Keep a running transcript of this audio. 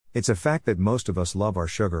It's a fact that most of us love our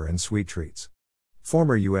sugar and sweet treats.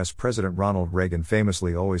 Former US President Ronald Reagan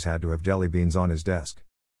famously always had to have jelly beans on his desk.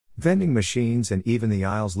 Vending machines and even the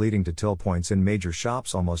aisles leading to till points in major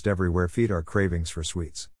shops almost everywhere feed our cravings for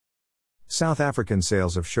sweets. South African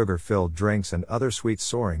sales of sugar-filled drinks and other sweets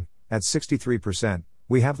soaring. At 63%,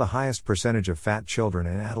 we have the highest percentage of fat children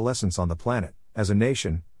and adolescents on the planet. As a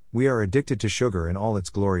nation, we are addicted to sugar in all its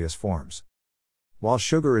glorious forms. While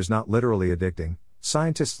sugar is not literally addicting,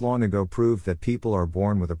 scientists long ago proved that people are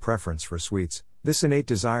born with a preference for sweets. This innate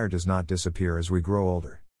desire does not disappear as we grow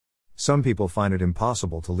older. Some people find it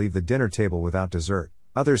impossible to leave the dinner table without dessert,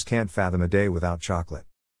 others can't fathom a day without chocolate.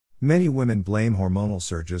 Many women blame hormonal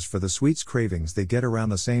surges for the sweets cravings they get around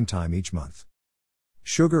the same time each month.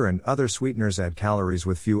 Sugar and other sweeteners add calories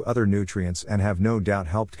with few other nutrients and have no doubt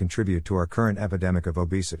helped contribute to our current epidemic of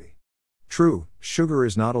obesity. True, sugar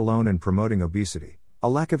is not alone in promoting obesity. A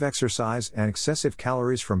lack of exercise and excessive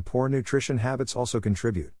calories from poor nutrition habits also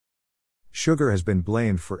contribute. Sugar has been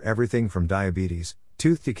blamed for everything from diabetes,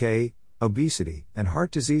 tooth decay, obesity, and heart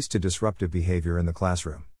disease to disruptive behavior in the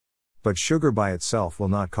classroom. But sugar by itself will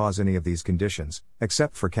not cause any of these conditions,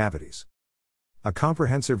 except for cavities. A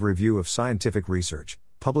comprehensive review of scientific research,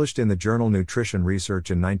 published in the journal Nutrition Research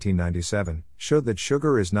in 1997, showed that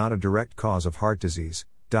sugar is not a direct cause of heart disease,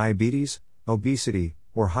 diabetes, obesity,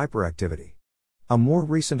 or hyperactivity. A more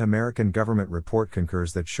recent American government report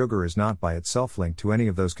concurs that sugar is not by itself linked to any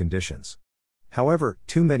of those conditions. However,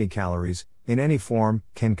 too many calories, in any form,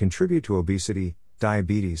 can contribute to obesity,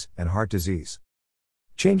 diabetes, and heart disease.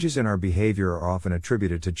 Changes in our behavior are often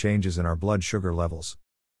attributed to changes in our blood sugar levels.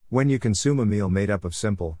 When you consume a meal made up of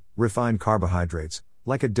simple, refined carbohydrates,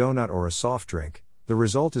 like a donut or a soft drink, the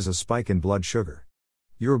result is a spike in blood sugar.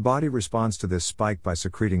 Your body responds to this spike by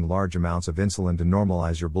secreting large amounts of insulin to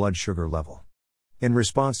normalize your blood sugar level. In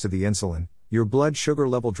response to the insulin, your blood sugar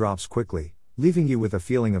level drops quickly, leaving you with a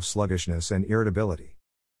feeling of sluggishness and irritability.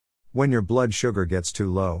 When your blood sugar gets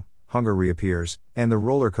too low, hunger reappears, and the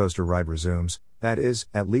roller coaster ride resumes, that is,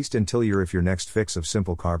 at least until you're your next fix of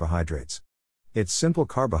simple carbohydrates. It's simple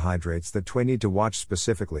carbohydrates that we need to watch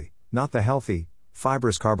specifically, not the healthy,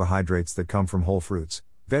 fibrous carbohydrates that come from whole fruits,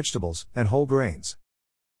 vegetables, and whole grains.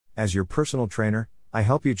 As your personal trainer, I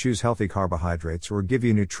help you choose healthy carbohydrates or give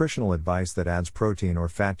you nutritional advice that adds protein or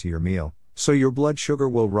fat to your meal, so your blood sugar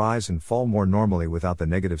will rise and fall more normally without the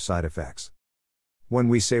negative side effects. When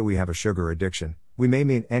we say we have a sugar addiction, we may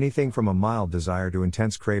mean anything from a mild desire to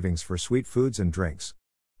intense cravings for sweet foods and drinks.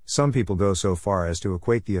 Some people go so far as to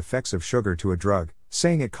equate the effects of sugar to a drug,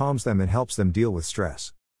 saying it calms them and helps them deal with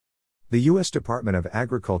stress. The U.S. Department of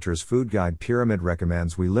Agriculture's Food Guide Pyramid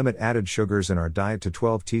recommends we limit added sugars in our diet to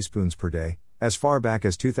 12 teaspoons per day. As far back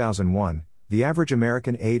as 2001, the average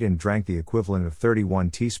American ate and drank the equivalent of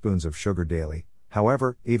 31 teaspoons of sugar daily.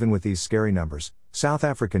 However, even with these scary numbers, South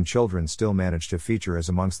African children still manage to feature as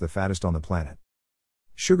amongst the fattest on the planet.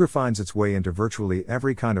 Sugar finds its way into virtually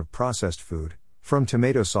every kind of processed food, from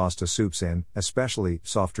tomato sauce to soups and, especially,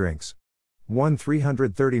 soft drinks. One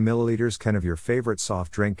 330 milliliters can of your favorite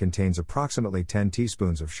soft drink contains approximately 10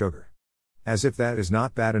 teaspoons of sugar. As if that is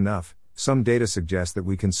not bad enough, some data suggest that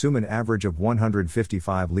we consume an average of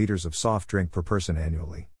 155 liters of soft drink per person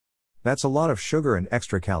annually. That's a lot of sugar and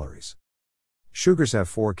extra calories. Sugars have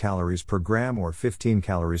 4 calories per gram or 15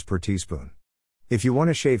 calories per teaspoon. If you want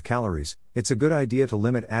to shave calories, it's a good idea to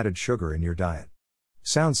limit added sugar in your diet.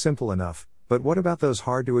 Sounds simple enough, but what about those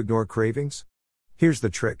hard-to-ignore cravings? Here's the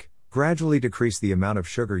trick: gradually decrease the amount of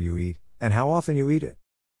sugar you eat, and how often you eat it.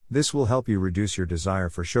 This will help you reduce your desire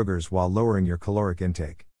for sugars while lowering your caloric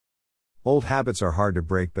intake. Old habits are hard to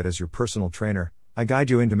break, but as your personal trainer, I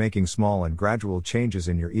guide you into making small and gradual changes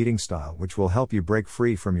in your eating style which will help you break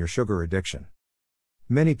free from your sugar addiction.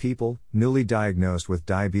 Many people, newly diagnosed with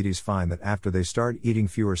diabetes, find that after they start eating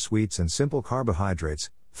fewer sweets and simple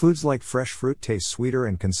carbohydrates, foods like fresh fruit taste sweeter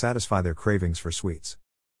and can satisfy their cravings for sweets.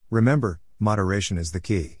 Remember, moderation is the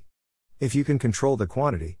key. If you can control the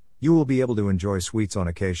quantity, you will be able to enjoy sweets on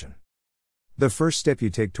occasion. The first step you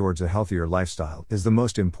take towards a healthier lifestyle is the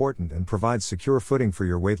most important and provides secure footing for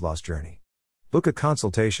your weight loss journey. Book a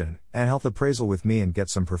consultation and health appraisal with me and get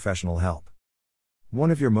some professional help.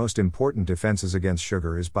 One of your most important defenses against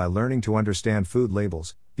sugar is by learning to understand food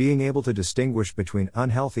labels, being able to distinguish between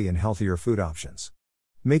unhealthy and healthier food options.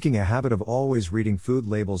 Making a habit of always reading food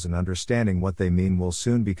labels and understanding what they mean will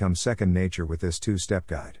soon become second nature with this 2-step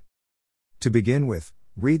guide. To begin with,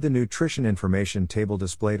 read the nutrition information table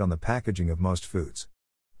displayed on the packaging of most foods.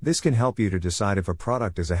 This can help you to decide if a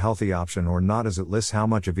product is a healthy option or not, as it lists how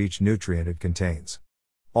much of each nutrient it contains.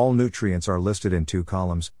 All nutrients are listed in 2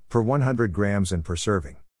 columns, per 100 grams and per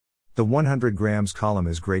serving. The 100 grams column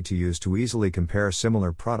is great to use to easily compare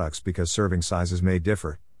similar products because serving sizes may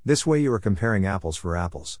differ. This way you are comparing apples for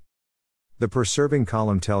apples. The per serving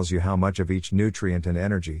column tells you how much of each nutrient and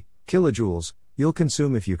energy, kilojoules, you'll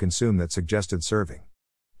consume if you consume that suggested serving.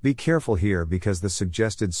 Be careful here because the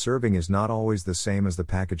suggested serving is not always the same as the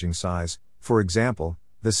packaging size. For example,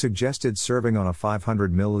 the suggested serving on a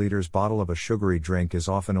 500 ml bottle of a sugary drink is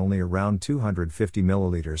often only around 250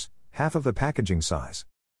 ml, half of the packaging size.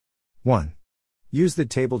 1. Use the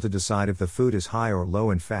table to decide if the food is high or low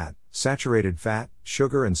in fat, saturated fat,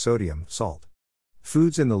 sugar and sodium, salt.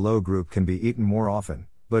 Foods in the low group can be eaten more often,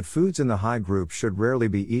 but foods in the high group should rarely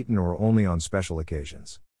be eaten or only on special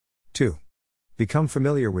occasions. 2. Become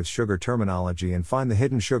familiar with sugar terminology and find the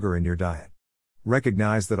hidden sugar in your diet.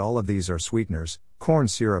 Recognize that all of these are sweeteners: corn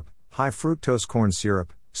syrup, high fructose corn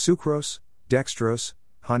syrup, sucrose, dextrose,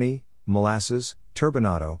 honey, molasses,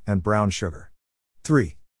 turbinado, and brown sugar.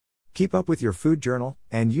 3. Keep up with your food journal,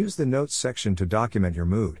 and use the notes section to document your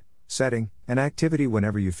mood, setting, and activity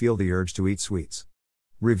whenever you feel the urge to eat sweets.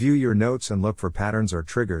 Review your notes and look for patterns or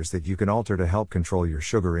triggers that you can alter to help control your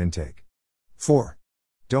sugar intake. 4.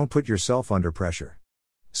 Don't put yourself under pressure.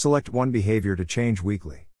 Select one behavior to change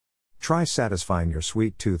weekly. Try satisfying your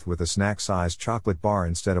sweet tooth with a snack-sized chocolate bar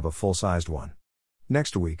instead of a full-sized one.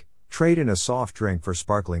 Next week, trade in a soft drink for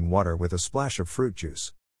sparkling water with a splash of fruit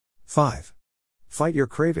juice. 5. Fight your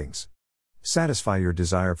cravings. Satisfy your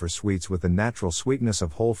desire for sweets with the natural sweetness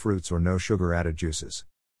of whole fruits or no sugar added juices.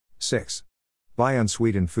 6. Buy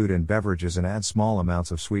unsweetened food and beverages and add small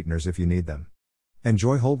amounts of sweeteners if you need them.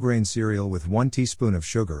 Enjoy whole grain cereal with 1 teaspoon of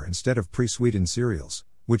sugar instead of pre-sweetened cereals,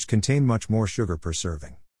 which contain much more sugar per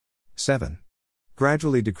serving. 7.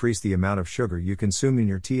 Gradually decrease the amount of sugar you consume in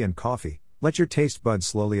your tea and coffee. Let your taste buds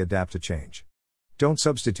slowly adapt to change. Don't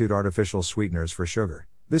substitute artificial sweeteners for sugar.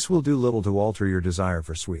 This will do little to alter your desire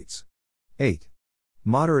for sweets. 8.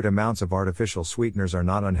 Moderate amounts of artificial sweeteners are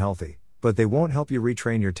not unhealthy, but they won't help you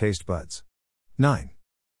retrain your taste buds. 9.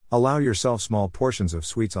 Allow yourself small portions of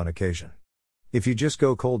sweets on occasion. If you just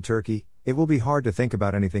go cold turkey, it will be hard to think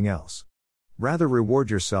about anything else. Rather reward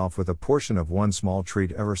yourself with a portion of one small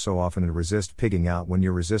treat ever so often and resist pigging out when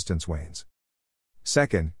your resistance wanes.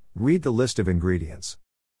 2. Read the list of ingredients.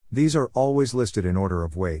 These are always listed in order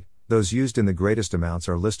of weight. Those used in the greatest amounts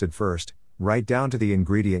are listed first, right down to the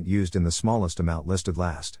ingredient used in the smallest amount listed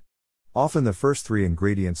last. Often the first 3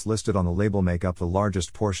 ingredients listed on the label make up the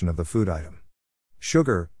largest portion of the food item.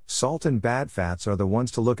 Sugar, salt and bad fats are the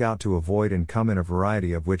ones to look out to avoid and come in a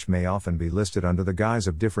variety of which may often be listed under the guise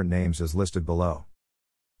of different names as listed below.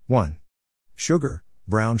 1. Sugar,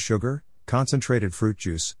 brown sugar, concentrated fruit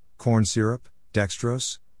juice, corn syrup,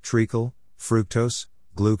 dextrose, treacle, fructose,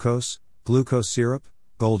 glucose, glucose syrup,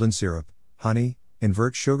 golden syrup, honey,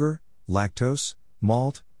 invert sugar, lactose,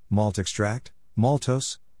 malt, malt extract,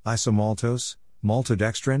 maltose, isomaltose,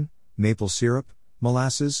 maltodextrin, maple syrup,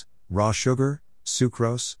 molasses, raw sugar,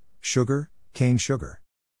 sucrose, sugar, cane sugar.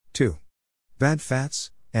 2. Bad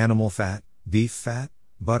fats, animal fat, beef fat,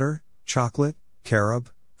 butter, chocolate, carob,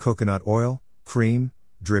 coconut oil, cream,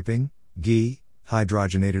 dripping, ghee,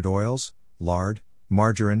 hydrogenated oils, lard,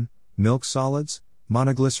 margarine, milk solids,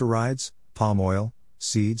 monoglycerides, palm oil,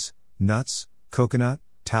 seeds, nuts, coconut,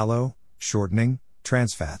 tallow, shortening,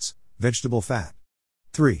 trans fats, vegetable fat.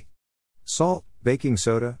 3. Salt, baking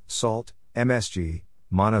soda, salt, MSG,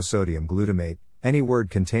 monosodium glutamate, any word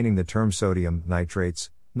containing the term sodium, nitrates,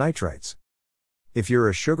 nitrites. If you're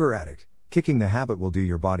a sugar addict, kicking the habit will do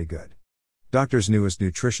your body good. Doctors' newest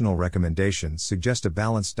nutritional recommendations suggest a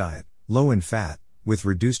balanced diet, low in fat, with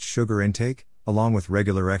reduced sugar intake, along with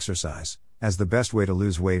regular exercise, as the best way to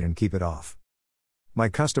lose weight and keep it off. My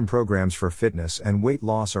custom programs for fitness and weight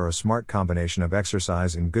loss are a smart combination of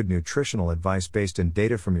exercise and good nutritional advice based in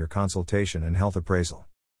data from your consultation and health appraisal.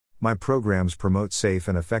 My programs promote safe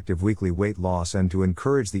and effective weekly weight loss and to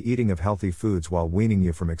encourage the eating of healthy foods while weaning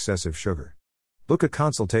you from excessive sugar. Book a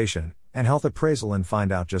consultation and health appraisal and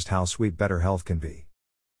find out just how sweet better health can be.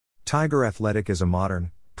 Tiger Athletic is a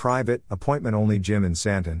modern, private, appointment-only gym in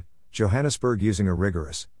Sandton, Johannesburg using a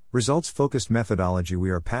rigorous, results-focused methodology.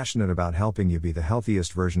 We are passionate about helping you be the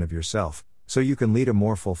healthiest version of yourself, so you can lead a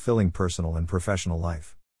more fulfilling personal and professional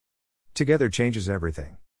life. Together changes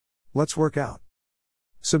everything. Let's work out.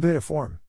 Submit a form.